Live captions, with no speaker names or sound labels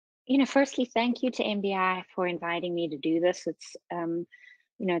Firstly, thank you to MBI for inviting me to do this. It's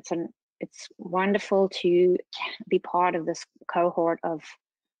wonderful to be part of this cohort of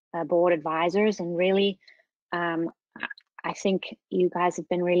board advisors, and really, I think you guys have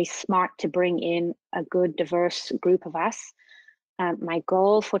been really smart to bring in a good, diverse group of us. My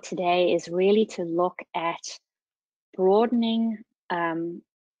goal for today is really to look at broadening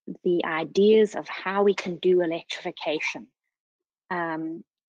the ideas of how we can do electrification.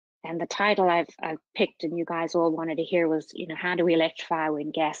 And the title I've picked, and you guys all wanted to hear, was, how do we electrify when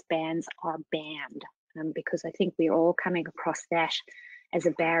gas bans are banned? Because I think we're all coming across that as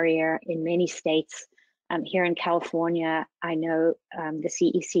a barrier in many states. Here in California, I know the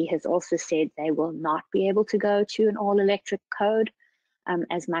CEC has also said they will not be able to go to an all-electric code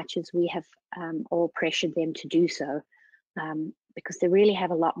as much as we have all pressured them to do so, because they really have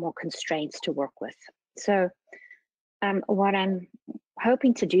a lot more constraints to work with. So what I'm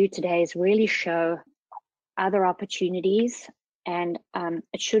hoping to do today is really show other opportunities, and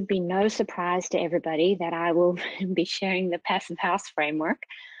it should be no surprise to everybody that I will be sharing the Passive House framework.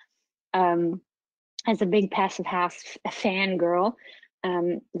 As a big Passive House fangirl,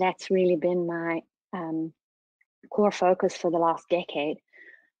 that's really been my core focus for the last decade.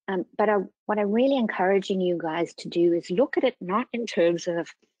 But what I'm really encouraging you guys to do is look at it not in terms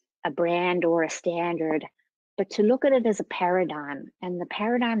of a brand or a standard, but to look at it as a paradigm, and the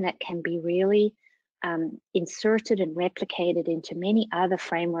paradigm that can be really inserted and replicated into many other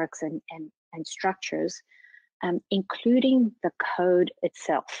frameworks and structures, including the code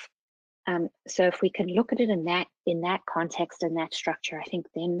itself. So if we can look at it in that context and that structure, I think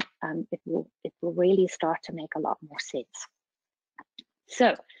then it will really start to make a lot more sense. So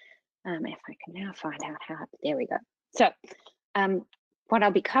if I can now find out how, there we go. So what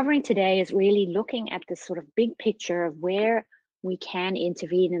I'll be covering today is really looking at this sort of big picture of where we can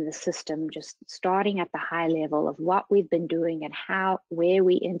intervene in the system, just starting at the high level of what we've been doing and where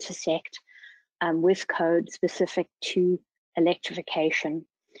we intersect with code specific to electrification.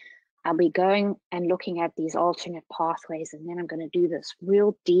 I'll be going and looking at these alternate pathways, and then I'm going to do this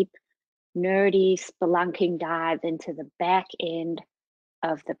real deep, nerdy, spelunking dive into the back end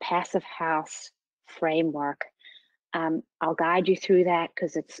of the Passive House framework. I'll guide you through that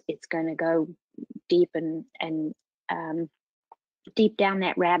because it's going to go deep and deep down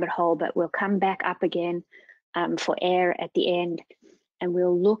that rabbit hole, but we'll come back up again for air at the end, and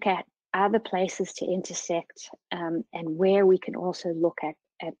we'll look at other places to intersect and where we can also look at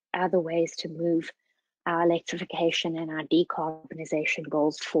other ways to move our electrification and our decarbonization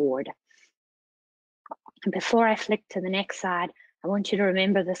goals forward. And before I flick to the next slide, I want you to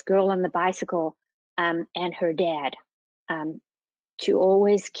remember this girl on the bicycle and her dad, to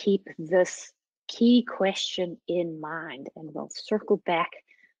always keep this key question in mind, and we'll circle back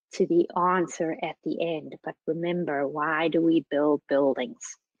to the answer at the end. But remember, why do we build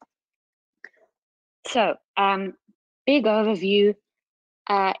buildings? So big overview.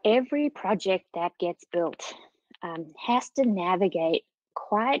 Every project that gets built has to navigate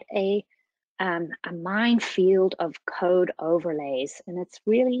quite a minefield of code overlays, and it's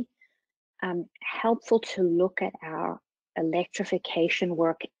really helpful to look at our electrification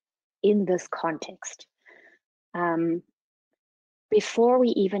work in this context. Before we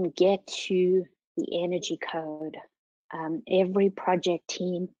even get to the energy code, every project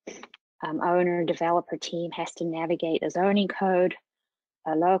team, owner, developer team has to navigate a zoning code,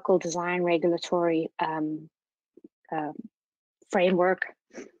 a local design regulatory framework.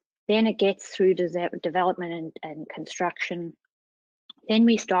 Then it gets through development and construction. Then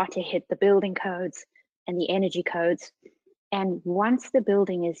we start to hit the building codes and the energy codes. And once the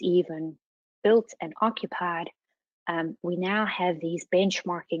building is even built and occupied, we now have these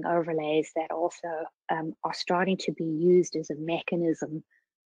benchmarking overlays that also are starting to be used as a mechanism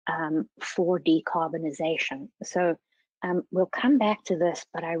for decarbonization. So we'll come back to this,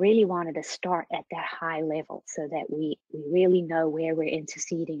 but I really wanted to start at that high level so that we really know where we're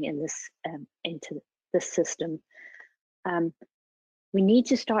interceding in this into the system. We need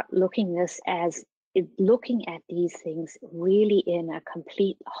to start looking at these things really in a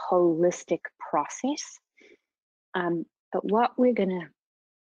complete holistic process. But what we're going to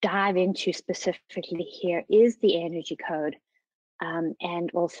dive into specifically here is the energy code, and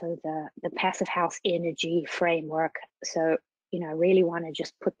also the Passive House energy framework. So, I really want to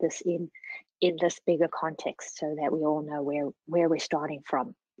just put this in this bigger context so that we all know where we're starting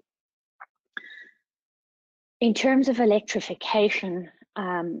from. In terms of electrification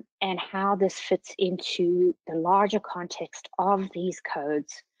and how this fits into the larger context of these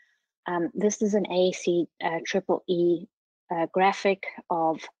codes, this is an AEC EEE graphic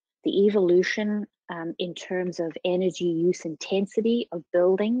of the evolution in terms of energy use intensity of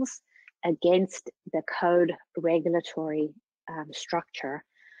buildings against the code regulatory structure,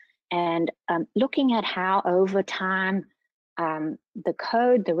 and looking at how over time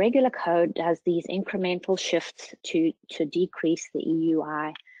the regular code does these incremental shifts to decrease the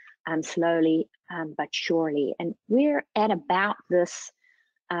EUI slowly but surely. And we're at about this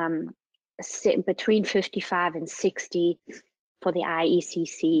between 55 and 60 for the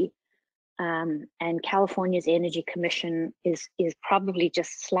IECC, and California's Energy Commission is probably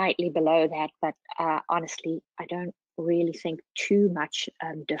just slightly below that, but honestly, I don't really think too much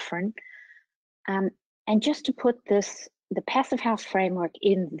different. And just to put this, the Passive House framework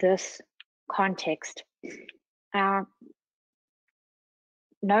in this context, our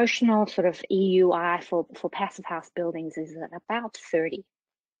notional sort of EUI for Passive House buildings is at about 30.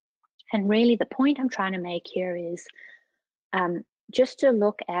 And really the point I'm trying to make here is just to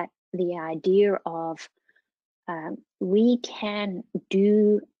look at the idea of we can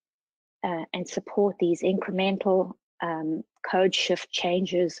do and support these incremental code shift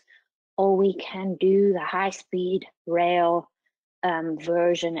changes, or we can do the high-speed rail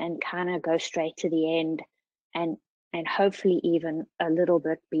version and kind of go straight to the end and hopefully even a little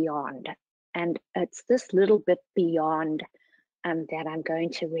bit beyond. And it's this little bit beyond that I'm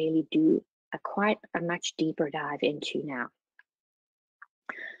going to really do quite a much deeper dive into now.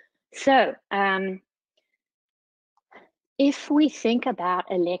 So if we think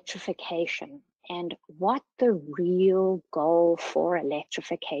about electrification and what the real goal for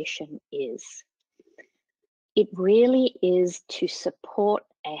electrification is, it really is to support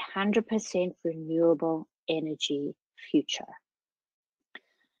 100% renewable energy future.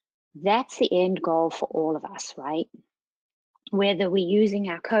 That's the end goal for all of us, right? Whether we're using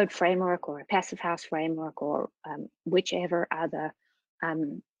our code framework or a Passive House framework or whichever other,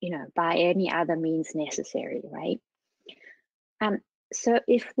 by any other means necessary, right? So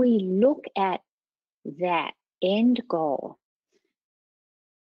if we look at that end goal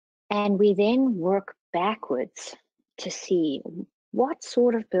and we then work backwards to see what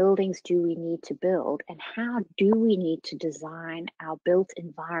sort of buildings do we need to build and how do we need to design our built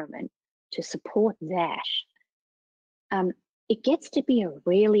environment to support that, it gets to be a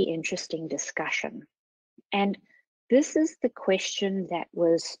really interesting discussion. And this is the question that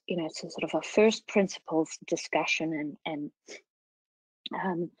was, it's a sort of a first principles discussion and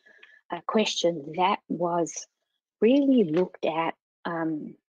a question that was really looked at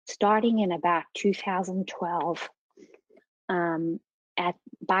starting in about 2012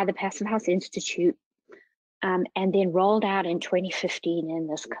 by the Passive House Institute, and then rolled out in 2015 in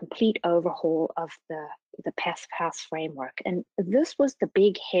this complete overhaul of the Passive House framework. And this was the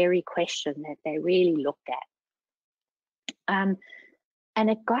big hairy question that they really looked at. And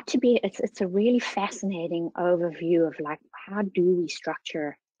it got to be, it's a really fascinating overview of like, how do we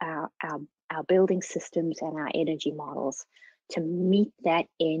structure our building systems and our energy models to meet that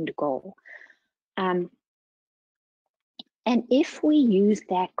end goal? And if we use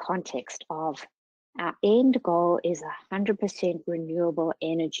that context of our end goal is 100% renewable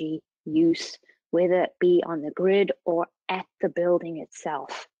energy use, whether it be on the grid or at the building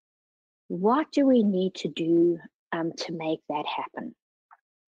itself, what do we need to do to make that happen?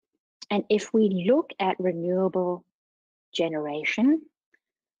 And if we look at renewable generation,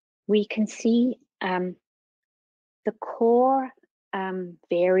 we can see the core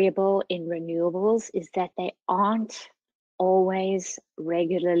variable in renewables is that they aren't always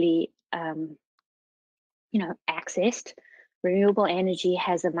regularly accessed. Renewable energy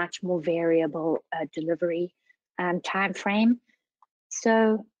has a much more variable delivery time frame.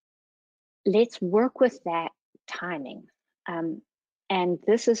 So let's work with that timing. And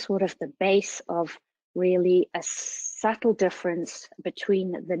this is sort of the base of really a subtle difference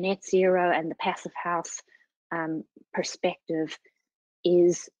between the net zero and the Passive House perspective,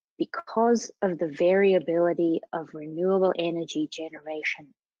 is because of the variability of renewable energy generation.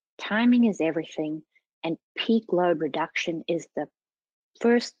 Timing is everything, and peak load reduction is the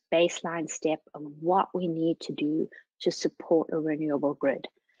first baseline step of what we need to do to support a renewable grid.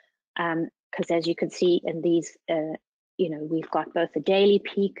 Because as you can see in these, we've got both the daily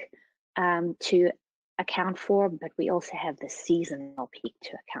peak to account for, but we also have the seasonal peak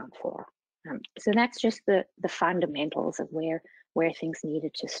to account for. So that's just the fundamentals of where things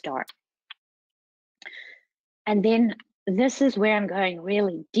needed to start. And then this is where I'm going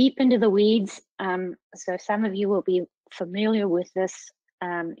really deep into the weeds. So some of you will be familiar with this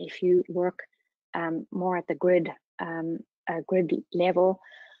if you work more at the grid level.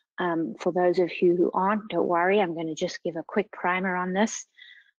 For those of you who aren't, don't worry, I'm going to just give a quick primer on this.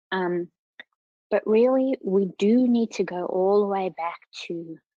 But really, we do need to go all the way back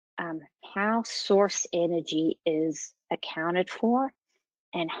to how source energy is accounted for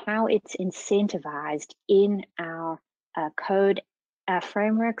and how it's incentivized in our code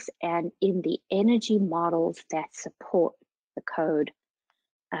frameworks and in the energy models that support the code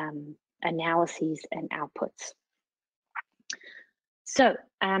analyses and outputs. So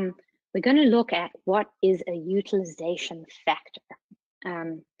we're going to look at what is a utilization factor.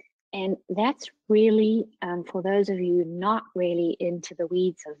 And that's really, for those of you not really into the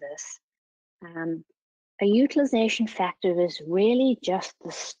weeds of this, a utilization factor is really just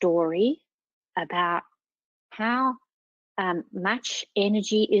the story about how much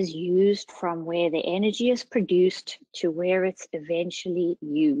energy is used from where the energy is produced to where it's eventually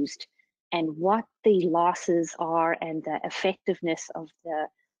used, and what the losses are and the effectiveness of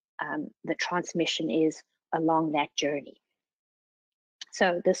the transmission is along that journey.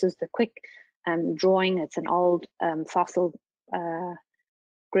 So this is the quick drawing. It's an old fossil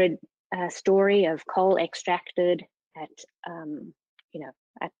grid story of coal extracted at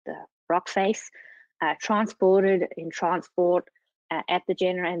at the rock face, transported in transport at the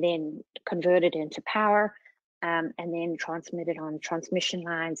generator, and then converted into power, and then transmitted on transmission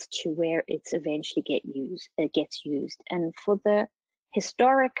lines to where it's eventually gets used. And for the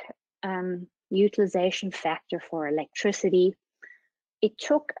historic utilization factor for electricity, it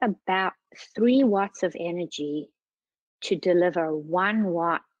took about 3 watts of energy to deliver 1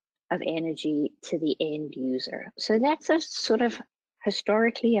 watt of energy to the end user. So that's a sort of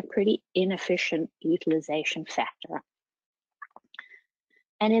historically a pretty inefficient utilization factor.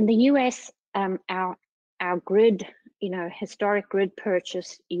 And in the US, our grid, historic grid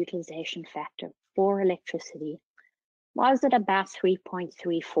purchase utilization factor for electricity was at about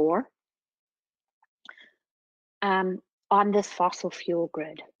 3.34 on this fossil fuel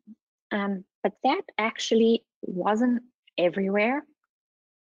grid. But that actually wasn't everywhere.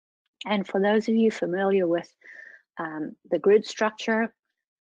 And for those of you familiar with the grid structure,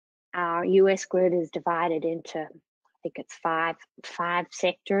 our US grid is divided into, I think it's five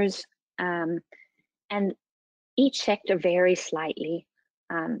sectors, and each sector varies slightly.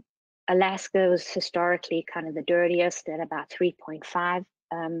 Alaska was historically kind of the dirtiest at about 3.5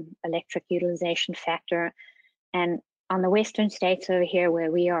 electric utilization factor. And on the western states over here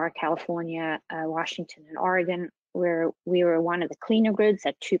where we are, California, Washington, and Oregon, where we were one of the cleaner grids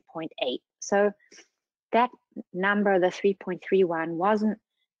at 2.8. So that number, the 3.31, wasn't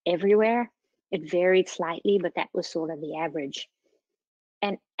everywhere. It varied slightly, but that was sort of the average.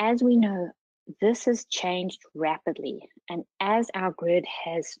 And as we know, this has changed rapidly. And as our grid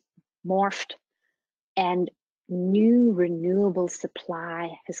has morphed and new renewable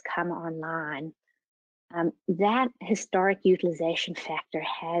supply has come online, that historic utilization factor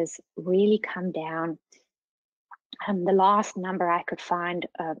has really come down. The last number I could find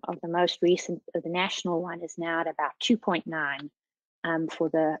of the most recent, the national one, is now at about 2.9 for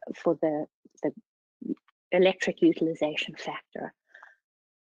the electric utilization factor.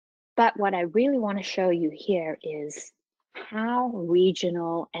 But what I really want to show you here is how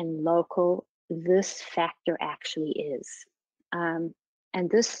regional and local this factor actually is. And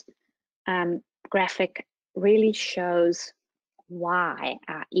this graphic really shows why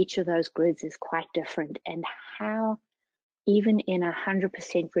each of those grids is quite different, and how even in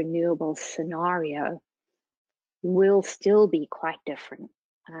 100% renewable scenario will still be quite different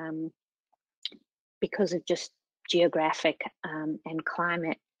because of just geographic and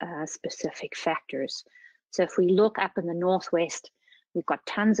climate specific factors. So if we look up in the Northwest, we've got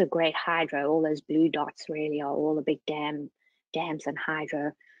tons of great hydro. All those blue dots really are all the big dams and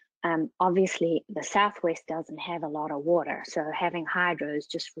hydro. Obviously, the Southwest doesn't have a lot of water, so having hydro is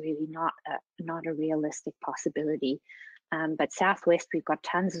just really not a realistic possibility. But Southwest, we've got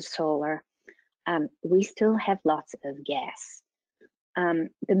tons of solar. We still have lots of gas. The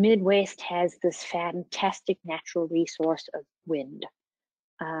Midwest has this fantastic natural resource of wind.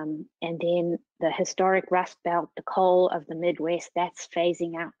 And then the historic Rust Belt, the coal of the Midwest, that's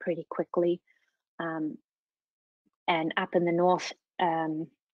phasing out pretty quickly. And up in the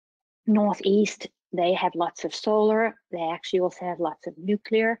Northeast, they have lots of solar. They actually also have lots of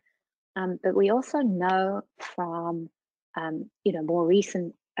nuclear. But we also know from more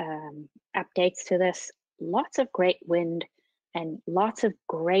recent updates to this, lots of great wind and lots of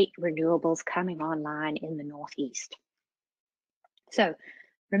great renewables coming online in the Northeast. So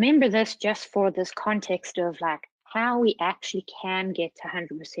remember this just for this context of like how we actually can get to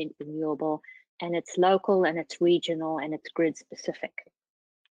 100% renewable, and it's local and it's regional and it's grid specific.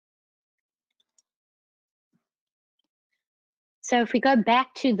 So if we go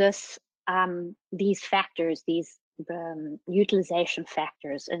back to this, these factors, these utilization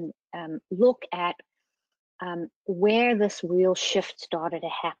factors, and look at where this real shift started to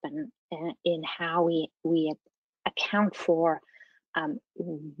happen in how we account for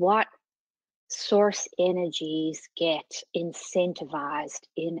what source energies get incentivized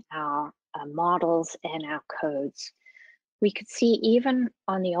in our models and our codes. We could see even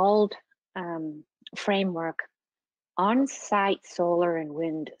on the old framework, on-site solar and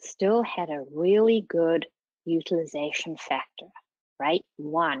wind still had a really good utilization factor, right?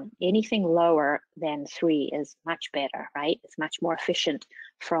 1. Anything lower than 3 is much better, right? It's much more efficient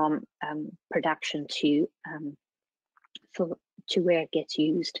from production to where it gets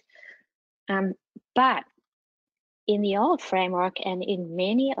used. But in the old framework and in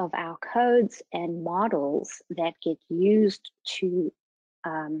many of our codes and models that get used to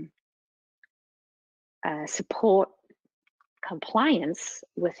support compliance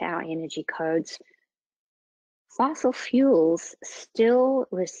with our energy codes, fossil fuels still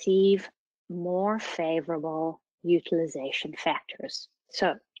receive more favorable utilization factors.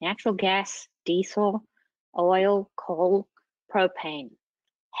 So natural gas, diesel, oil, coal, propane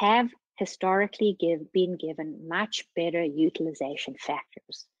have historically been given much better utilization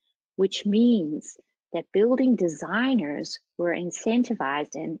factors, which means that building designers were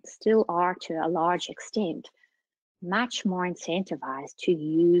incentivized, and still are to a large extent, much more incentivized to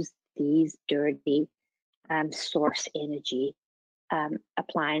use these dirty source energy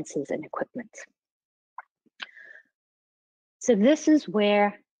appliances and equipment. So this is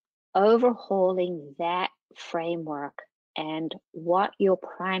where overhauling that framework and what your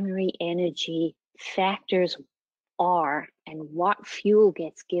primary energy factors are and what fuel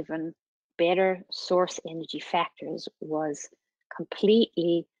gets given better source energy factors was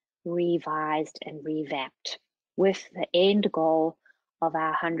completely revised and revamped, with the end goal of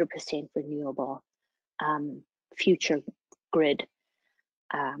our 100% renewable future grid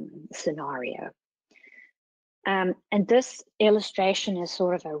scenario. And this illustration is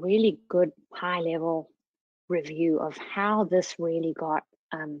sort of a really good high-level review of how this really got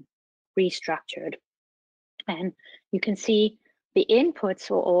restructured. And you can see the inputs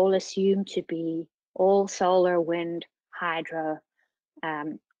are all assumed to be all solar, wind, hydro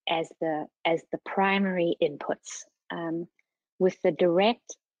as the primary inputs, with the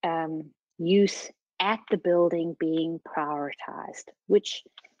direct use at the building being prioritized, which,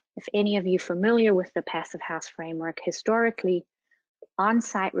 if any of you familiar with the Passive House framework, historically,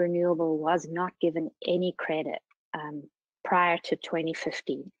 on-site renewable was not given any credit prior to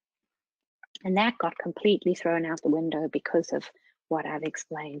 2015. And that got completely thrown out the window because of what I've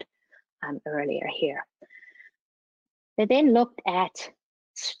explained earlier here. They then looked at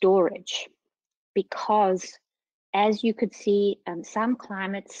storage, because as you could see, some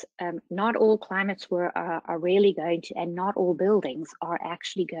climates, not all climates are really going to, and not all buildings are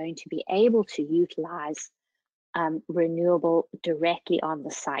actually going to be able to utilize renewable directly on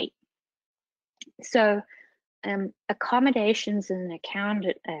the site. So accommodations and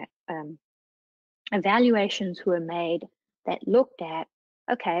evaluations were made that looked at,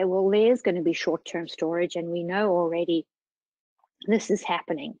 okay, well, there's going to be short-term storage, and we know already this is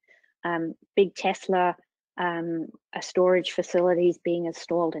happening. Big Tesla storage facilities being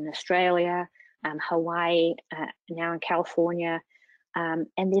installed in Australia, Hawaii, now in California, and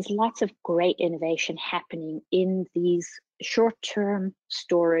there's lots of great innovation happening in these short-term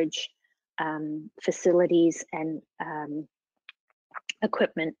storage facilities and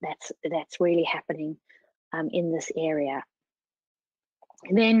equipment that's really happening in this area.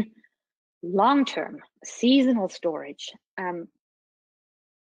 And then long-term seasonal storage.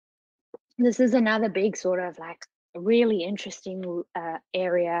 This is another big sort of like really interesting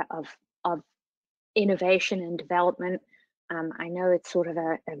area of innovation and development. I know it's sort of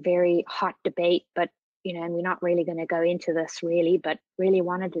a very hot debate, but you know, and we're not really going to go into this really, but really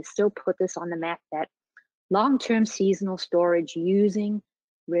wanted to still put this on the map that long-term seasonal storage using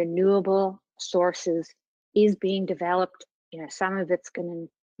renewable sources is being developed. You know, some of it's going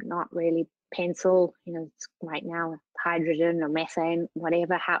to not really pencil, you know, it's right now hydrogen or methane,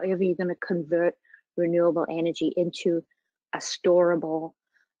 whatever, however you're going to convert renewable energy into a storable,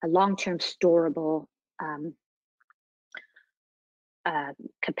 a long-term storable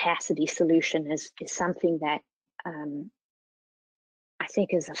capacity solution is something that I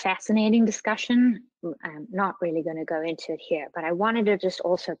think is a fascinating discussion. I'm not really going to go into it here, but I wanted to just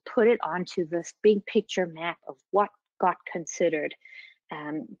also put it onto this big picture map of what got considered,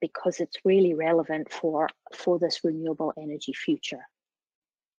 because it's really relevant for this renewable energy future.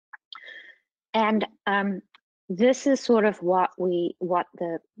 And this is sort of what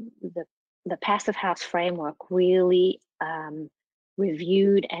the Passive House framework really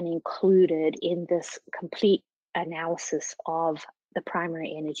reviewed and included in this complete analysis of the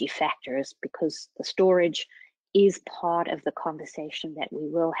primary energy factors, because the storage is part of the conversation that we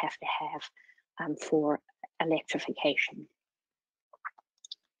will have to have for electrification.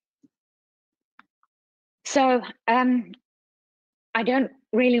 So I don't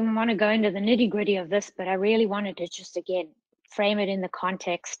really want to go into the nitty-gritty of this, but I really wanted to just, again, frame it in the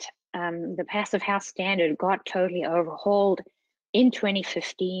context. The Passive House standard got totally overhauled in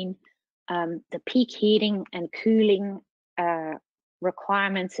 2015. The peak heating and cooling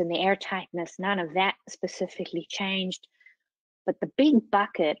requirements and the air tightness, none of that specifically changed. But the big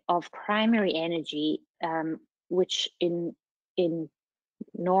bucket of primary energy, which in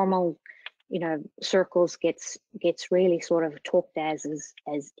normal circles gets really sort of talked as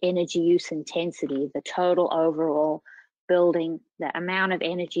energy use intensity, the total overall building, the amount of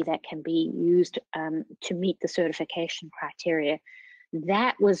energy that can be used to meet the certification criteria,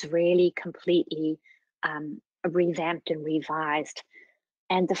 that was really completely revamped and revised.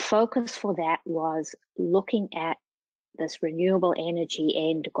 And the focus for that was looking at this renewable energy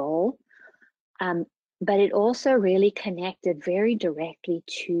end goal. But it also really connected very directly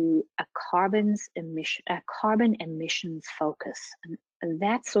to a carbon emissions focus. And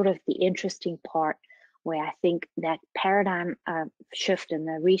that's sort of the interesting part, where I think that paradigm shift and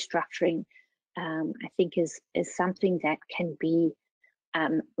the restructuring, I think is something that can be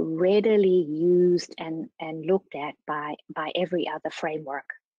readily used and looked at by every other framework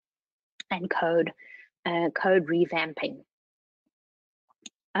and code revamping.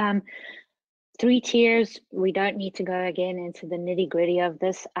 3 tiers, we don't need to go again into the nitty-gritty of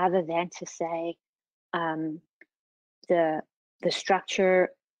this, other than to say the structure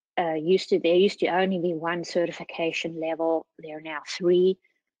there used to only be 1 certification level. There are now 3,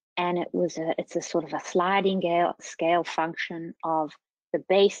 and it's a sort of a sliding scale function of the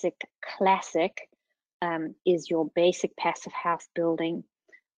basic classic is your basic passive house building,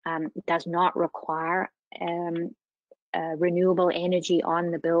 does not require renewable energy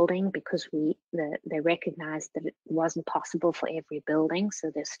on the building, because they recognized that it wasn't possible for every building. So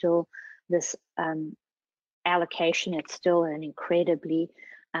there's still this allocation. It's still an incredibly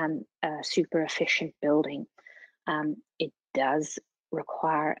super efficient building. It does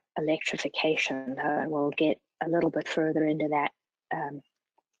require electrification, though, and we'll get a little bit further into that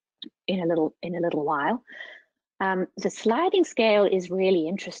in a little while. The sliding scale is really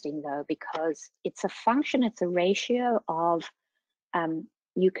interesting, though, because it's a function, it's a ratio of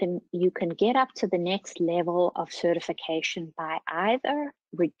you can get up to the next level of certification by either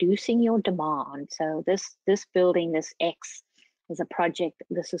reducing your demand. So this building, this X, is a project.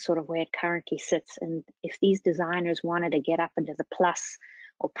 This is sort of where it currently sits. And if these designers wanted to get up into the plus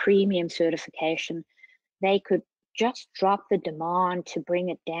or premium certification, they could just drop the demand to bring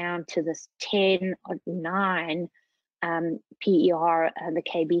it down to this 10 or 9 PER, the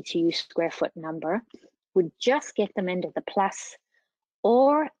kBTU square foot number, would just get them into the plus,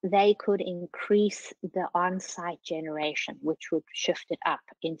 or they could increase the on-site generation, which would shift it up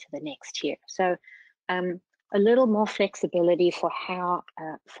into the next tier. So a little more flexibility for how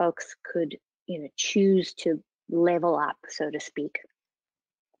folks could choose to level up, so to speak.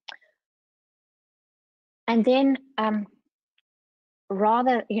 And then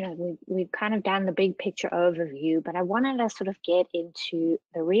we've kind of done the big picture overview, but I wanted to sort of get into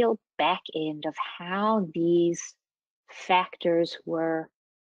the real back end of how these factors were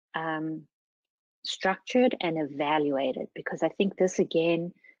structured and evaluated, because I think this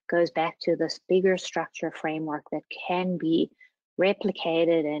again goes back to this bigger structure framework that can be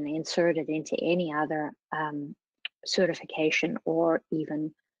replicated and inserted into any other certification or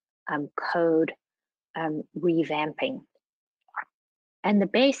even code revamping. And the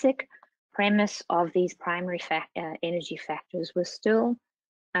basic premise of these primary energy factors was still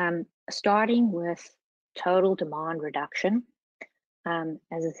starting with total demand reduction. As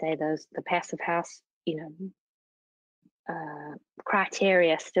I say, the passive house,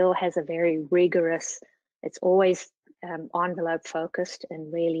 criteria still has a very rigorous. It's always envelope focused,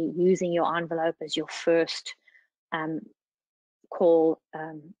 and really using your envelope as your first call.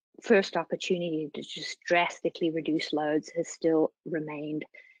 First opportunity to just drastically reduce loads has still remained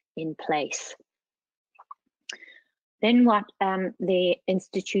in place. Then what the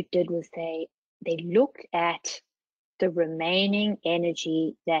Institute did was they looked at the remaining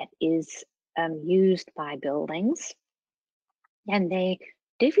energy that is used by buildings, and they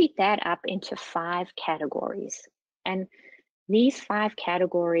divvied that up into 5 categories. And these 5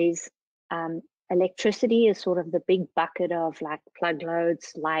 categories Electricity is sort of the big bucket of like plug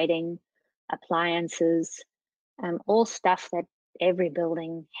loads, lighting, appliances, all stuff that every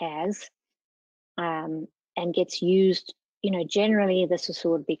building has and gets used. You know, generally this is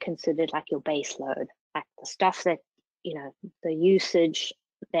sort of be considered like your base load, like the stuff that, you know, the usage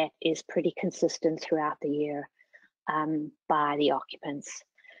that is pretty consistent throughout the year by the occupants.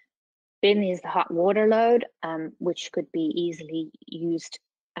 Then there's the hot water load, which could be easily used,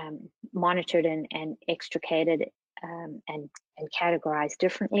 monitored and extricated and categorized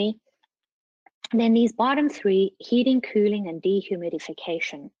differently. And then these bottom three, heating, cooling, and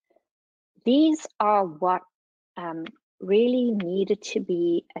dehumidification. These are what really needed to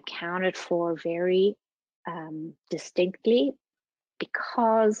be accounted for very distinctly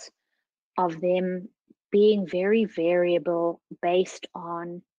because of them being very variable based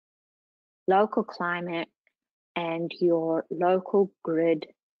on local climate and your local grid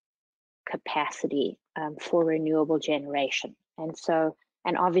capacity for renewable generation. And so,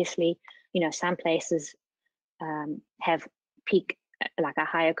 and obviously, you know, some places have peak, like a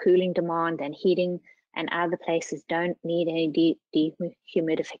higher cooling demand than heating, and other places don't need any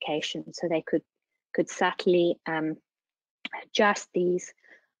dehumidification. So they could subtly adjust these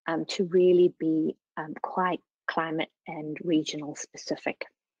to really be quite climate and regional specific.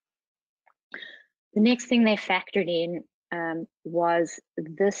 The next thing they factored in was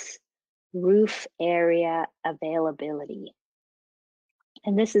this roof area availability.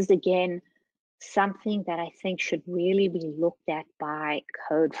 And this is, again, something that I think should really be looked at by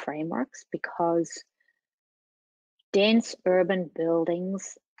code frameworks, because dense urban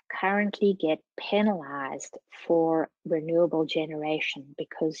buildings currently get penalized for renewable generation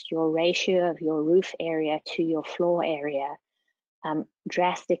because your ratio of your roof area to your floor area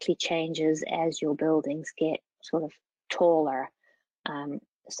drastically changes as your buildings get sort of taller.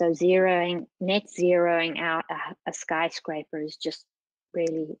 So net zeroing out a skyscraper is just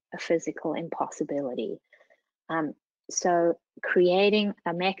really a physical impossibility. So creating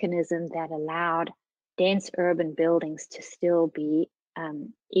a mechanism that allowed dense urban buildings to still be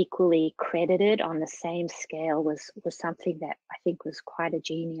equally credited on the same scale was something that I think was quite a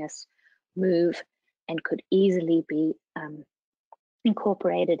genius move and could easily be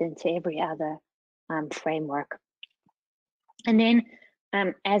incorporated into every other framework. And then,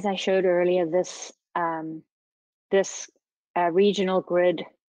 as I showed earlier, this regional grid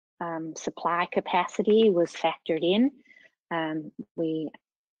supply capacity was factored in. We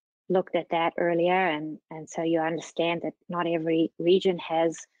looked at that earlier, and so you understand that not every region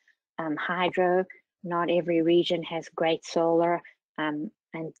has hydro, not every region has great solar,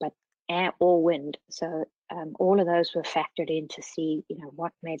 or wind. So all of those were factored in to see, you know,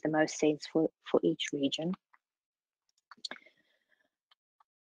 what made the most sense for each region.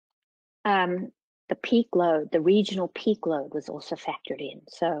 The peak load, the regional peak load was also factored in.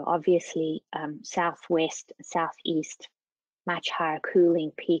 So obviously southwest, southeast, much higher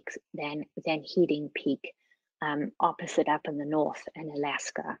cooling peaks than heating peak, opposite up in the north and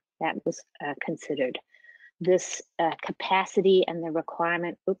Alaska. That was considered. This capacity and the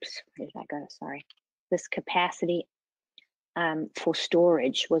requirement, oops, where did I go? Sorry. This capacity for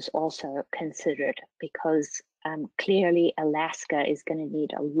storage was also considered because clearly Alaska is going to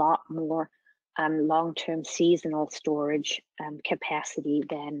need a lot more long-term seasonal storage capacity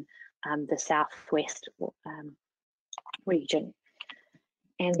than the southwest region.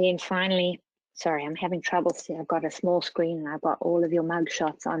 And then finally, sorry, I'm having trouble. See, I've got a small screen and I've got all of your mug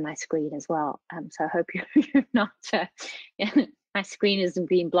shots on my screen as well. So I hope you're not, my screen isn't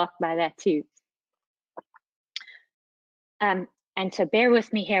being blocked by that too. And so bear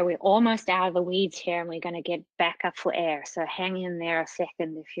with me here. We're almost out of the weeds here and we're going to get back up for air. So hang in there a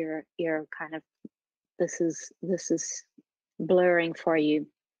second if you're kind of, this is blurring for you.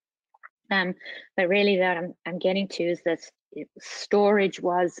 But really that I'm getting to is that storage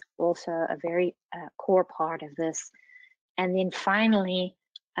was also a very core part of this. And then finally,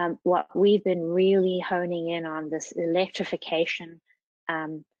 what we've been really honing in on, this electrification,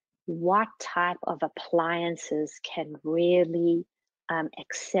 what type of appliances can really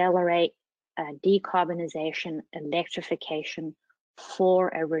accelerate decarbonization, electrification for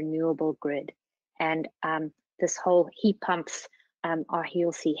a renewable grid. And this whole heat pumps are,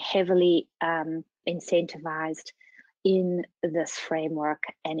 you'll see, heavily incentivized in this framework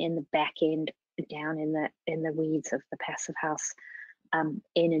and in the back end down in the weeds of the passive house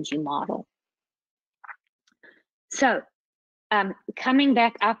energy model. So coming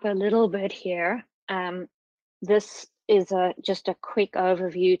back up a little bit here, this is just a quick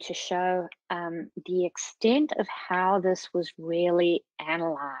overview to show the extent of how this was really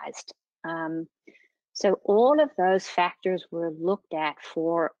analyzed. So all of those factors were looked at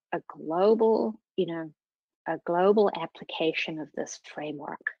for a global, a global application of this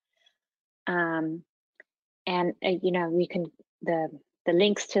framework. We can, the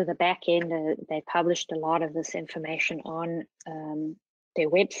links to the back end, they published a lot of this information on their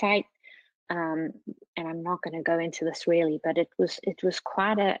website. And I'm not going to go into this really, but it was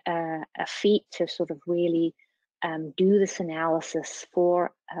quite a feat to sort of really do this analysis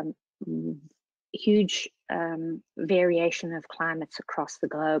for huge variation of climates across the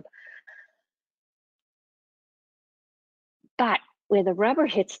globe. But where the rubber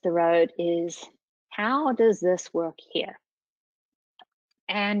hits the road is, how does this work here?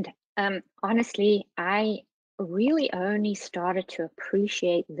 And honestly, I really only started to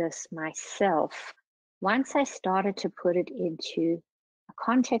appreciate this myself once I started to put it into a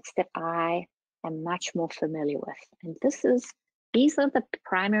context that I am much more familiar with. And these are the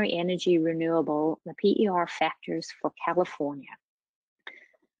primary energy renewable, the PER factors for California.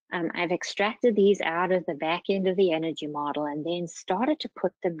 I've extracted these out of the back end of the energy model and then started to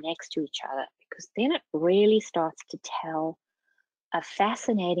put them next to each other, because then it really starts to tell a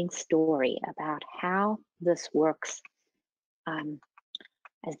fascinating story about how this works, as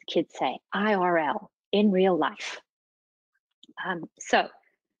the kids say, IRL, in real life. So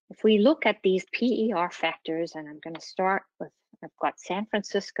if we look at these PER factors, and I'm going to start with, I've got San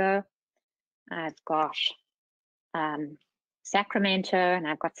Francisco, I've got Sacramento, and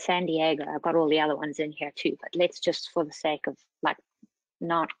I've got San Diego. I've got all the other ones in here too, but let's just, for the sake of like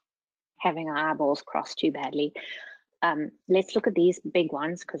not having our eyeballs crossed too badly, let's look at these big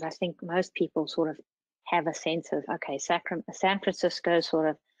ones, because I think most people sort of have a sense of, okay, San Francisco sort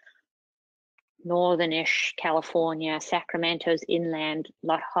of northern-ish California, Sacramento's inland, a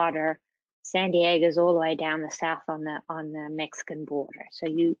lot hotter, San Diego's all the way down the south on the Mexican border. So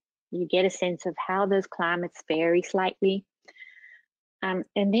you get a sense of how those climates vary slightly. And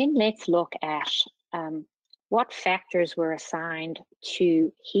then let's look at what factors were assigned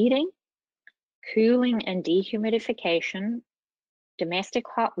to heating, cooling and dehumidification, domestic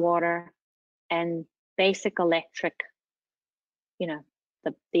hot water, and basic electric,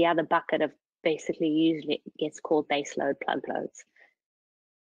 the other bucket of basically usually gets called base load plug loads.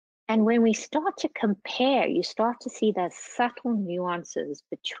 And when we start to compare, you start to see those subtle nuances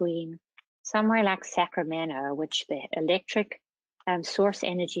between somewhere like Sacramento, which the electric source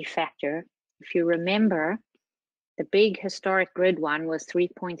energy factor, if you remember, the big historic grid one was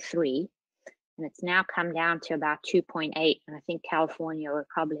 3.3, and it's now come down to about 2.8, and I think California we're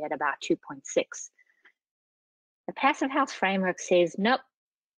probably at about 2.6. The Passive House framework says, nope,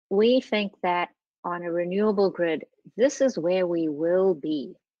 we think that on a renewable grid, this is where we will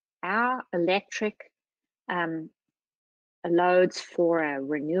be. Our electric loads for a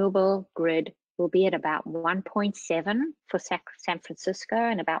renewable grid will be at about 1.7 for San Francisco,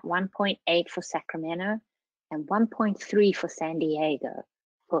 and about 1.8 for Sacramento, and 1.3 for San Diego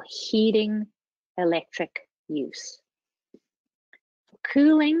for heating electric use. For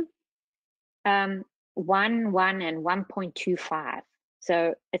cooling, 1, 1, and 1.25.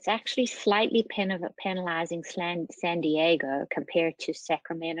 So it's actually slightly penalizing San Diego compared to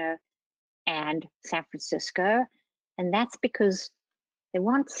Sacramento and San Francisco. And that's because they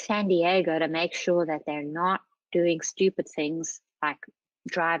want San Diego to make sure that they're not doing stupid things like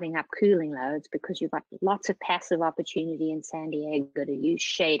driving up cooling loads, because you've got lots of passive opportunity in San Diego to use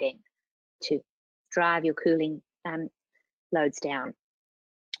shading to drive your cooling loads down.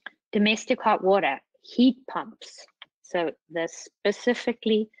 Domestic hot water, heat pumps. So this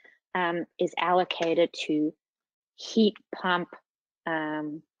specifically is allocated to heat pump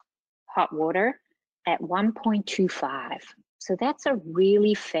hot water at 1.25. So that's a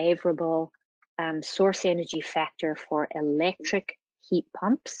really favorable source energy factor for electric heat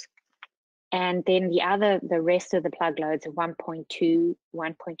pumps. And then the rest of the plug loads are 1.2,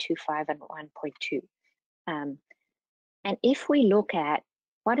 1.25, and 1.2. And if we look at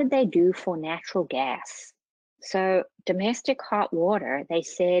what did they do for natural gas? So domestic hot water, they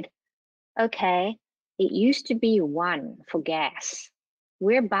said, okay, it used to be 1 for gas.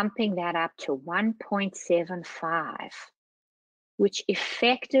 We're bumping that up to 1.75, which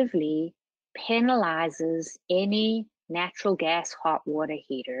effectively penalizes any natural gas hot water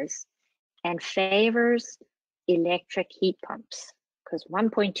heaters and favors electric heat pumps, because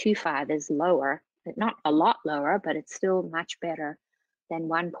 1.25 is lower, not a lot lower, but it's still much better than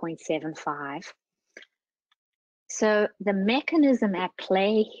 1.75. So the mechanism at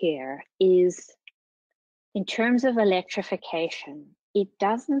play here is, in terms of electrification, it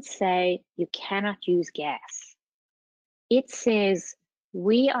doesn't say you cannot use gas. It says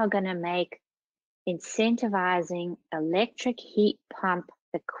we are going to make incentivizing electric heat pump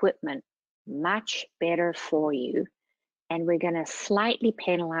equipment much better for you, and we're going to slightly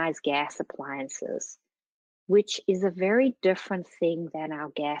penalize gas appliances, which is a very different thing than our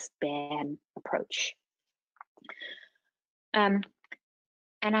gas ban approach.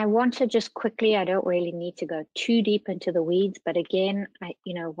 And I want to just quickly, I don't really need to go too deep into the weeds, but again,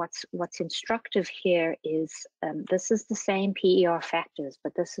 what's instructive here is this is the same PER factors,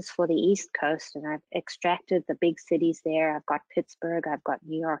 but this is for the East Coast, and I've extracted the big cities there. I've got Pittsburgh, I've got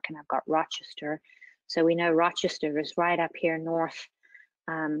New York, and I've got Rochester. So we know Rochester is right up here north,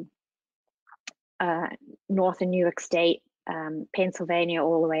 north in New York State, Pennsylvania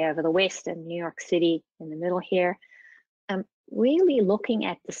all the way over the west, and New York City in the middle here. Really looking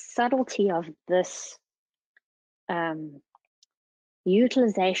at the subtlety of this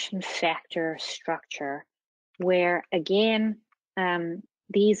utilization factor structure, where again,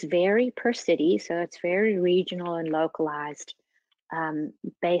 these vary per city, so it's very regional and localized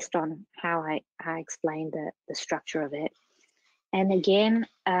based on how I explained the structure of it. And again,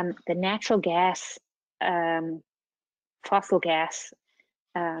 the natural gas, fossil gas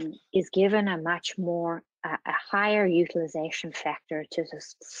is given a much more a higher utilization factor to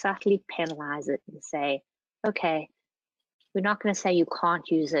just subtly penalize it and say, okay, we're not going to say you can't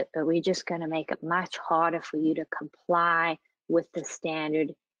use it, but we're just going to make it much harder for you to comply with the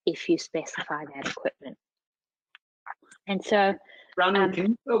standard if you specify that equipment. And so, Bronwyn, can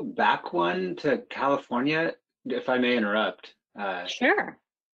you go back one to California, if I may interrupt? Sure.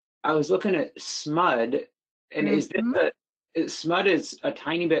 I was looking at SMUD, and is this SMUD is a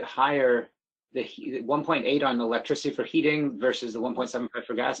tiny bit higher, the 1.8 on electricity for heating versus the 1.75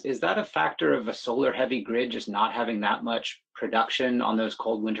 for gas. Is that a factor of a solar heavy grid just not having that much production on those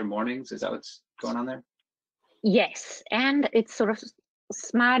cold winter mornings? Is that what's going on there? Yes, and it's sort of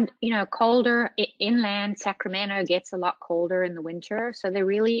SMUD, colder inland. Sacramento gets a lot colder in the winter, so they're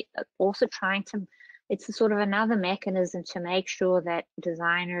really also trying to, it's a sort of another mechanism to make sure that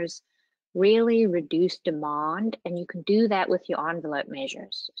designers really reduce demand, and you can do that with your envelope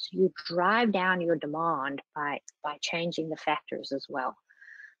measures. So you drive down your demand by changing the factors as well.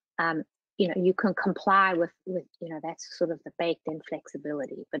 You can comply with that's sort of the baked in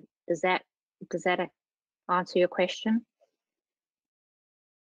flexibility. But does that answer your question?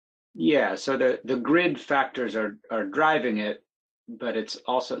 Yeah, so the grid factors are driving it, but it's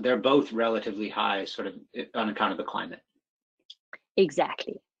also, they're both relatively high sort of on account of the climate.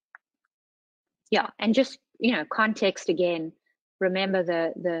 Exactly. Yeah, and just context again, remember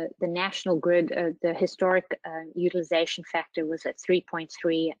the national grid, the historic utilization factor was at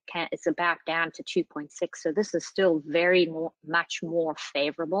 3.3. It's about down to 2.6. So this is still much more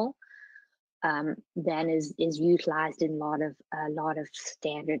favorable than is utilized in a lot of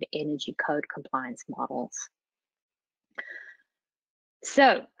standard energy code compliance models.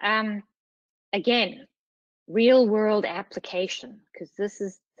 So again, real world application, because this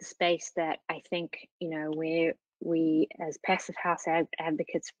is the space that I think where we as passive house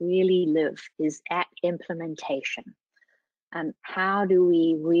advocates really live, is at implementation. How do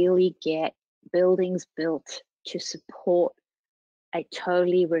we really get buildings built to support a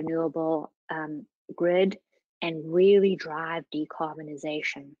totally renewable grid and really drive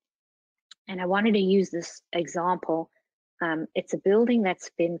decarbonization? And I wanted to use this example. It's a building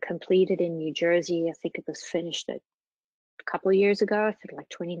that's been completed in New Jersey. I think it was finished a couple of years ago, I think like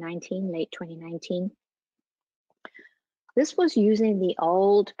 2019, late 2019. This was using the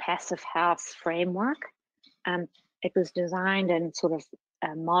old passive house framework. It was designed and sort of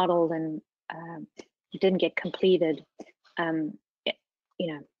modeled and didn't get completed,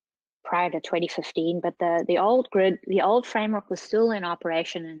 prior to 2015. But the old grid, the old framework was still in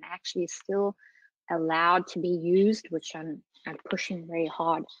operation and actually still allowed to be used, which I'm pushing very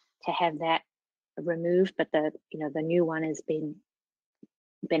hard to have that removed. But the new one has been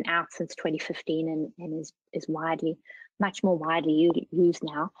out since 2015 and is much more widely used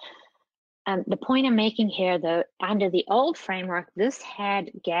now. The point I'm making here, though, under the old framework, this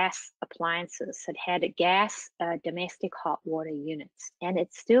had gas appliances. It had gas domestic hot water units, and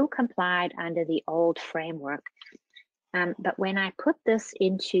it still complied under the old framework. But when I put this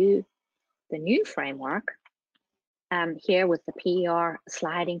into the new framework, here with the PER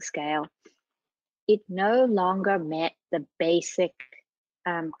sliding scale, it no longer met the basic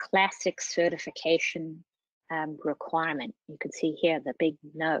classic certification requirement. You can see here the big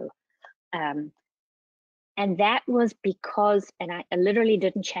no. And that was because, and I literally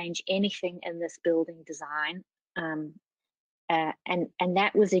didn't change anything in this building design and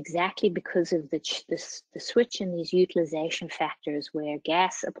that was exactly because of the switch in these utilization factors, where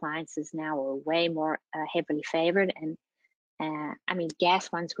gas appliances now are way more heavily favored, and I mean,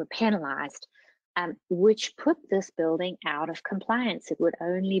 gas ones were penalized, which put this building out of compliance. It would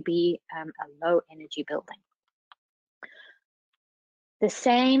only be a low energy building. The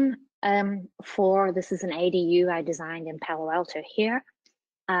same for, this is an ADU I designed in Palo Alto here.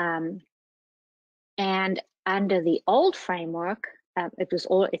 And under the old framework,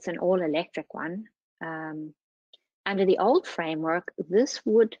 it's an all electric one. Under the old framework, this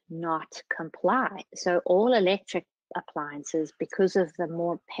would not comply. So all electric appliances, because of the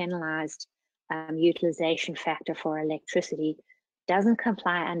more penalized utilization factor for electricity, doesn't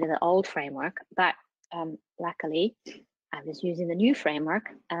comply under the old framework. But luckily, I was using the new framework,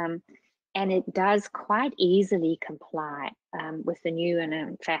 and it does quite easily comply with the new. And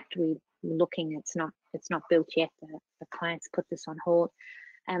in fact, we're looking, it's not built yet. The clients put this on hold.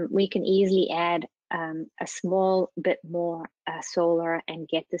 We can easily add a small bit more solar and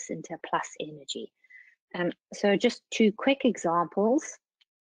get this into plus energy. So just two quick examples.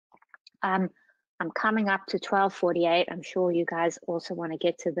 I'm coming up to 12:48. I'm sure you guys also want to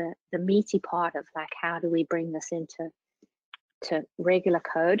get to the meaty part of, like, how do we bring this into regular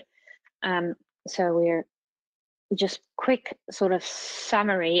code. So we're just quick sort of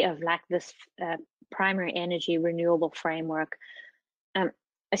summary of, like, this primary energy renewable framework.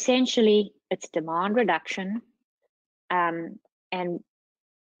 Essentially, it's demand reduction and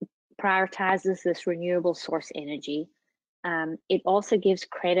prioritizes this renewable source energy. It also gives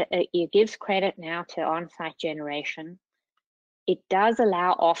credit. It gives credit now to on-site generation. It does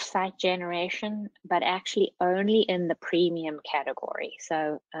allow off-site generation, but actually only in the premium category.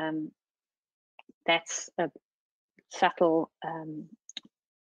 So that's a subtle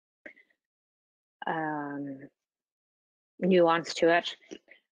nuance to it.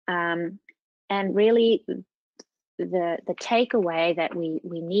 And really, the takeaway that we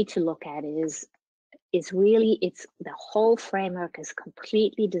need to look at is really, it's the whole framework is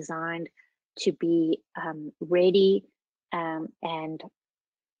completely designed to be ready and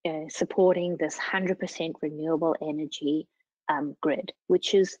supporting this 100% renewable energy grid,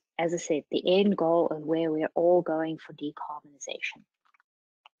 which is, as I said, the end goal of where we're all going for decarbonization.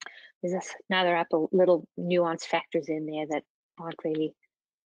 There's another little nuance factors in there that aren't really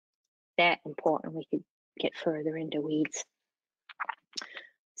that important. We could get further into weeds.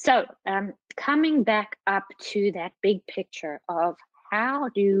 So coming back up to that big picture of how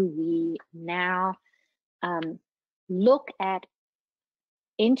do we now look at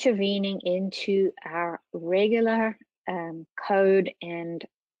intervening into our regular code and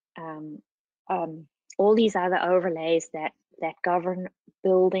all these other overlays that govern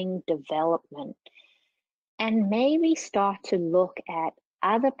building development, and maybe start to look at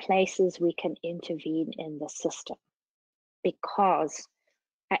other places we can intervene in the system, because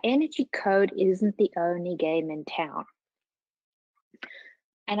our energy code isn't the only game in town.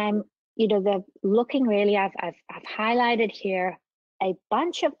 And I'm, looking really, I've highlighted here a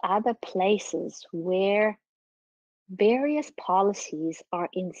bunch of other places where various policies are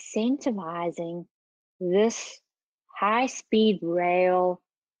incentivizing this high-speed rail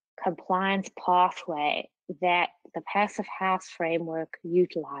compliance pathway that the Passive House framework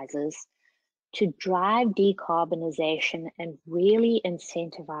utilizes to drive decarbonization and really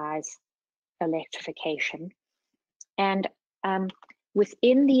incentivize electrification. And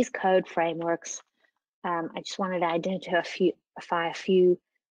within these code frameworks, I just wanted to identify a few.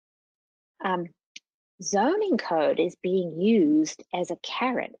 Zoning code is being used as a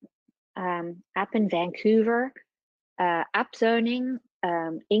carrot. Up in Vancouver, upzoning,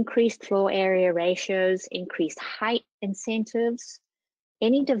 increased floor area ratios, increased height incentives.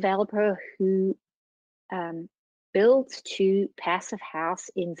 Any developer who builds to Passive House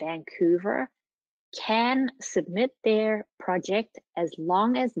in Vancouver can submit their project as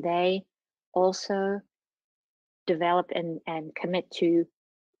long as they also develop and commit to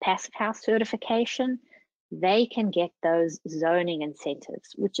Passive House certification. They can get those zoning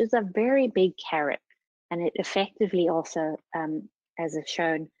incentives, which is a very big carrot. And it effectively also, as I've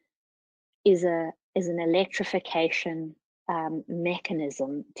shown, is an electrification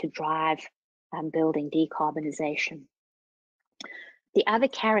mechanism to drive building decarbonization. The other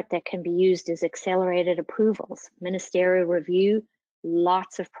carrot that can be used is accelerated approvals. Ministerial review,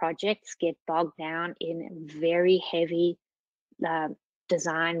 lots of projects get bogged down in very heavy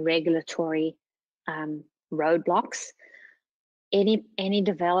design regulatory roadblocks. Any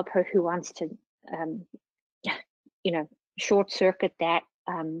developer who wants to, short circuit that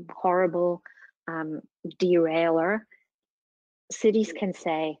horrible derailer cities can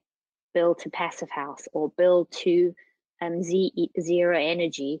say, build to passive house or build to zero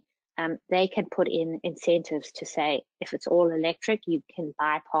energy. They can put in incentives to say, if it's all electric, you can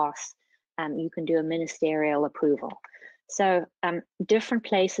bypass, you can do a ministerial approval. So different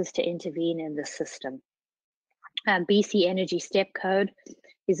places to intervene in the system. BC Energy Step Code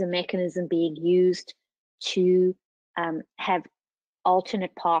is a mechanism being used to have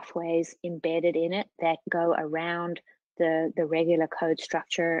alternate pathways embedded in it that go around the regular code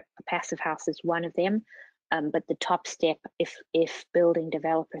structure. A passive house is one of them, but the top step, if building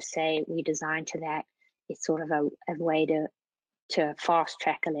developers say we design to that, it's sort of a way to fast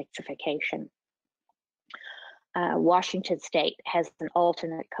track electrification. Washington State has an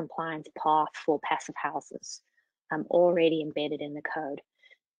alternate compliance path for passive houses already embedded in the code.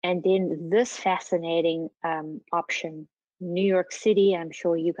 And then this fascinating option, New York City, I'm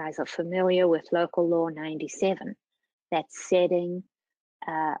sure you guys are familiar with Local Law 97, that's setting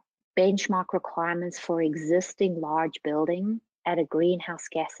benchmark requirements for existing large building at a greenhouse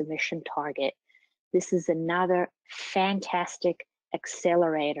gas emission target. This is another fantastic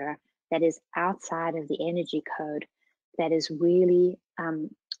accelerator that is outside of the energy code that is really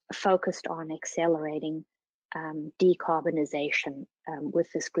focused on accelerating decarbonization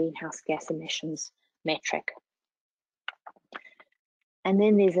with this greenhouse gas emissions metric. And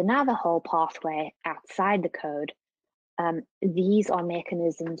then there's another whole pathway outside the code. These are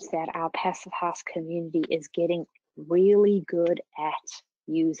mechanisms that our passive house community is getting really good at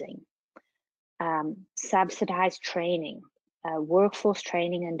using. Subsidized training, workforce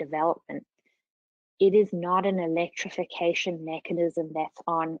training and development. It is not an electrification mechanism that's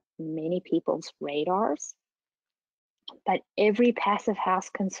on many people's radars, but every passive house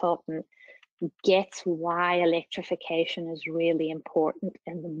consultant gets why electrification is really important.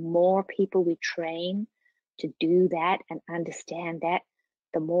 And the more people we train to do that and understand that,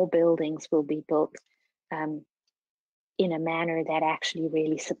 the more buildings will be built in a manner that actually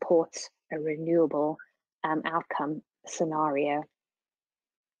really supports a renewable outcome scenario.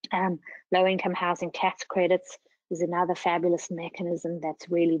 Low-income housing tax credits is another fabulous mechanism that's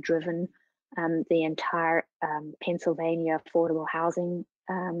really driven the entire Pennsylvania affordable housing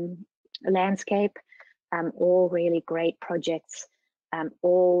landscape. All really great projects,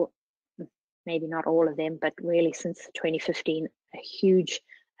 all, maybe not all of them, but really since 2015, a huge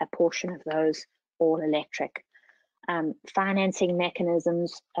portion of those all electric. Financing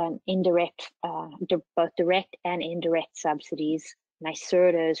mechanisms, indirect, both direct and indirect subsidies.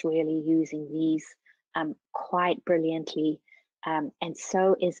 NYSERDA is really using these quite brilliantly, and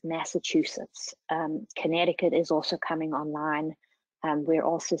so is Massachusetts. Connecticut is also coming online. We're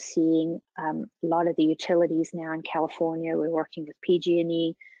also seeing a lot of the utilities now in California. We're working with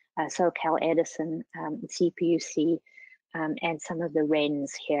PG&E, SoCal Edison, CPUC, and some of the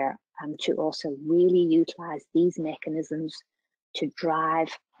RENs here to also really utilize these mechanisms to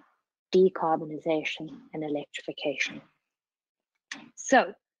drive decarbonization and electrification.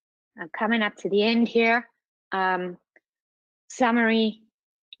 So I'm coming up to the end here. Summary,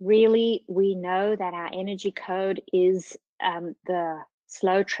 really, we know that our energy code is the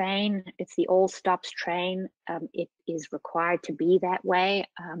slow train. It's the all stops train. It is required to be that way.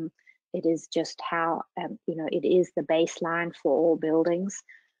 It is just how, it is the baseline for all buildings.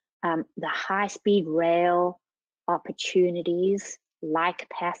 The high-speed rail opportunities like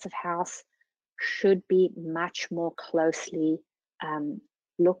passive house should be much more closely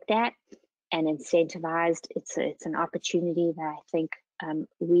looked at and incentivized. It's an opportunity that I think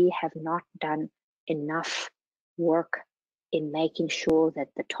we have not done enough work in making sure that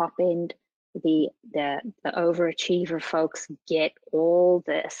the top end, the overachiever folks get all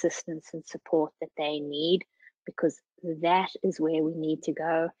the assistance and support that they need, because that is where we need to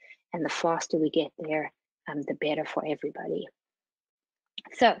go. And the faster we get there, the better for everybody.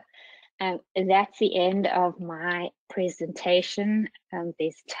 So that's the end of my presentation.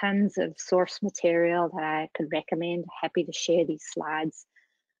 There's tons of source material that I could recommend. Happy to share these slides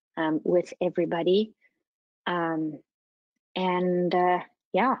with everybody.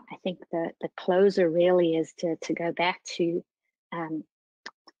 Yeah, I think the closer really is to go back to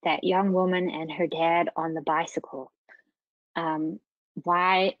that young woman and her dad on the bicycle.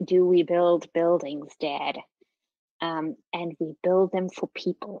 Why do we build buildings, Dad? And we build them for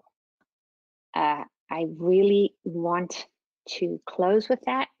people. I really want to close with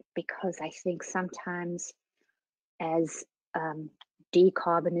that, because I think sometimes as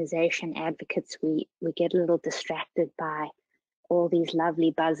decarbonization advocates, we get a little distracted by all these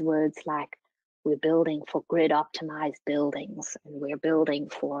lovely buzzwords like we're building for grid optimized buildings and we're building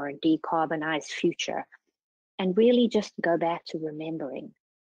for a decarbonized future. and really just go back to remembering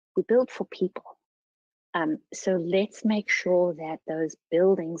we build for people. So let's make sure that those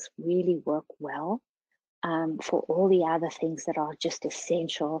buildings really work well for all the other things that are just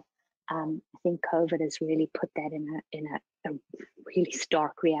essential. I think COVID has really put that in a really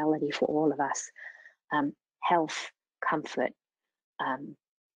stark reality for all of us. Health, comfort.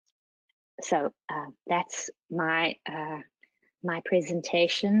 So that's my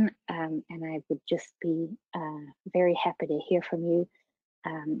presentation, and I would just be very happy to hear from you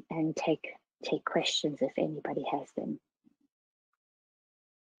and take questions if anybody has them.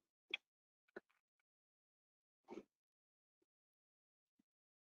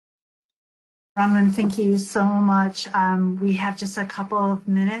 Bronwyn, thank you so much. We have just a couple of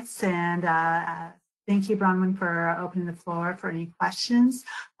minutes, and thank you, Bronwyn, for opening the floor for any questions.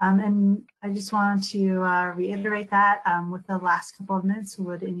 And I just wanted to reiterate that with the last couple of minutes,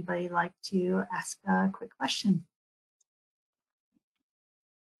 would anybody like to ask a quick question?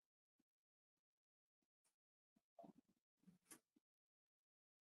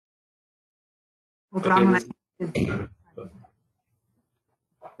 Well, Bronwyn,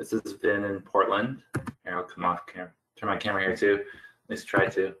 this has been in Portland. Here, I'll come off camera. Turn my camera here too. At least try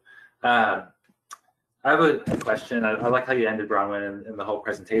to. I have a question. I like how you ended, Bronwyn, in the whole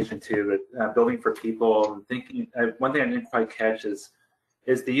presentation too. But building for people. I'm thinking one thing I didn't quite catch is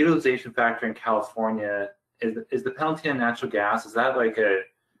the utilization factor in California. Is the penalty on natural gas? Is that like a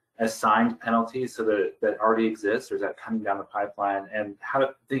assigned penalty so that already exists, or is that coming down the pipeline? And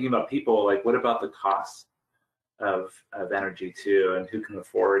thinking about people, like what about the costs of energy too, and who can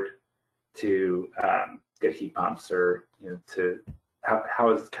afford to get heat pumps, or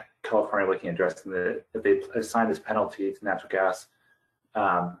how is California looking at addressing if they assign this penalty to natural gas?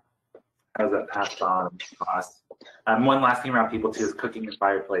 How does that pass on costs? One last thing around people too is cooking in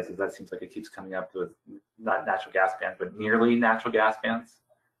fireplaces. That seems like it keeps coming up with not natural gas bans, but nearly natural gas bans.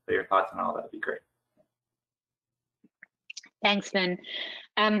 So your thoughts on all that would be great. Thanks, Vin.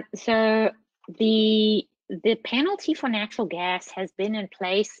 So the penalty for natural gas has been in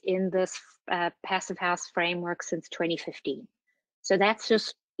place in this Passive House framework since 2015. So that's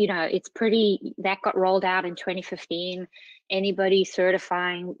just, it's that got rolled out in 2015. Anybody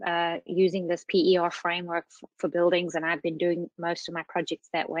certifying using this PER framework for buildings, and I've been doing most of my projects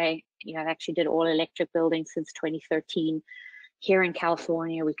that way. I've actually did all electric buildings since 2013. Here in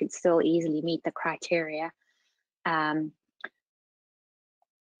California, we could still easily meet the criteria.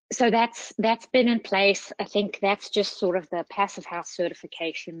 So that's been in place. I think that's just sort of the Passive House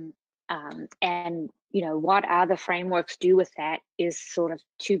certification, and what other frameworks do with that is sort of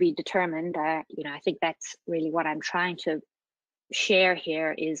to be determined. I think that's really what I'm trying to share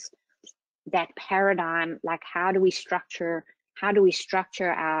here is that paradigm. Like, how do we structure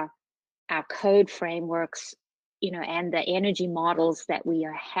our code frameworks, and the energy models that we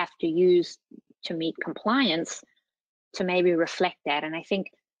have to use to meet compliance to maybe reflect that. And I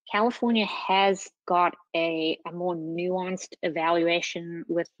think California has got a more nuanced evaluation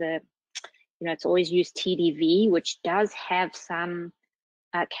with it's always used TDV, which does have some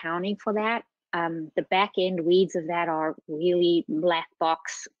accounting for that. The back end weeds of that are really black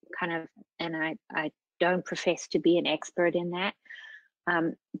box kind of, and I don't profess to be an expert in that.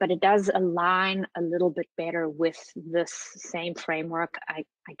 But it does align a little bit better with this same framework. I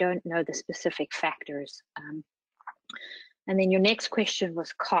don't know the specific factors. And then your next question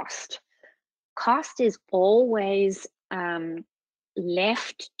was cost. Cost is always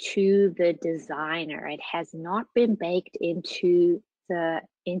left to the designer. It has not been baked into the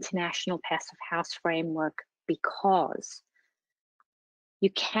International Passive House framework because you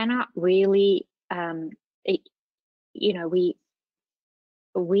cannot really,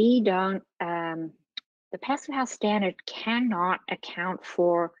 we don't, the Passive House standard cannot account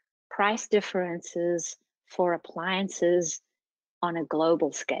for price differences for appliances on a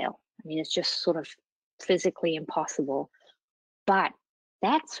global scale. I mean, it's just sort of physically impossible. But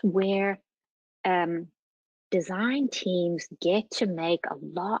that's where design teams get to make a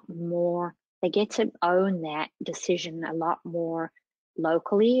lot more, they get to own that decision a lot more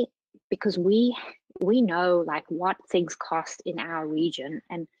locally, because we know like what things cost in our region.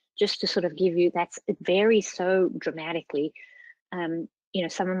 And just to sort of give you, it varies so dramatically.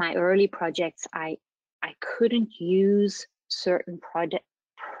 Some of my early projects, I couldn't use certain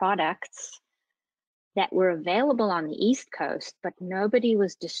products that were available on the East Coast, but nobody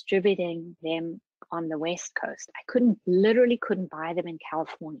was distributing them on the West Coast. I literally couldn't buy them in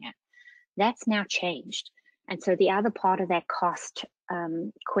California. That's now changed. And so the other part of that cost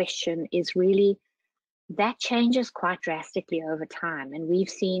question is really that changes quite drastically over time. And we've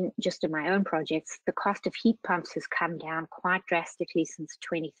seen just in my own projects, the cost of heat pumps has come down quite drastically since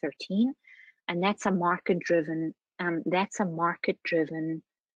 2013. And that's a market-driven,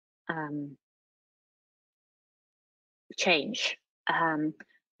 change.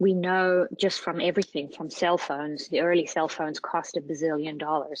 We know just from everything from cell phones, the early cell phones cost $1 billion.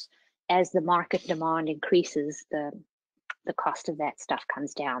 As the market demand increases, the cost of that stuff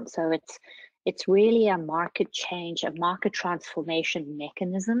comes down. So it's really a market change, a market transformation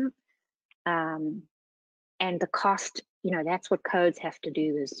mechanism. And the cost, you know, that's what codes have to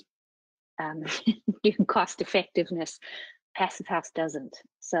do, is do cost effectiveness. Passive House doesn't.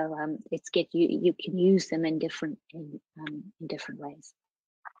 So you can use them in different ways.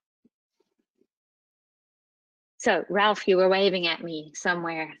 So Ralph, you were waving at me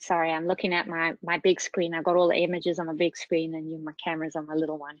somewhere. Sorry, I'm looking at my big screen. I've got all the images on my big screen, and my camera's on my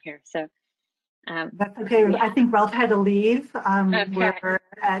little one here. So that's okay. Yeah. I think Ralph had to leave. Okay. We're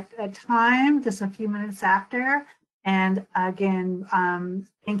at time, just a few minutes after. And again,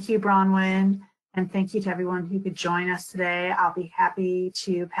 thank you, Bronwyn, and thank you to everyone who could join us today. I'll be happy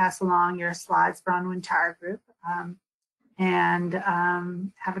to pass along your slides, Bronwyn, to our group. And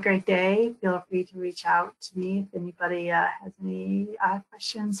have a great day. Feel free to reach out to me if anybody has any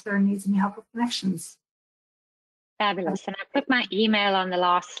questions or needs any help with connections. Fabulous. And I put my email on the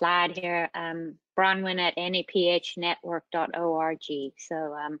last slide here, bronwyn@naphnetwork.org.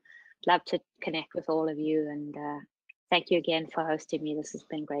 So love to connect with all of you, and thank you again for hosting me. This has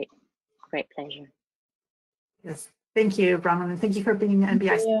been great pleasure. Yes, thank you, Bronwyn, and thank you for being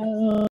NBIC.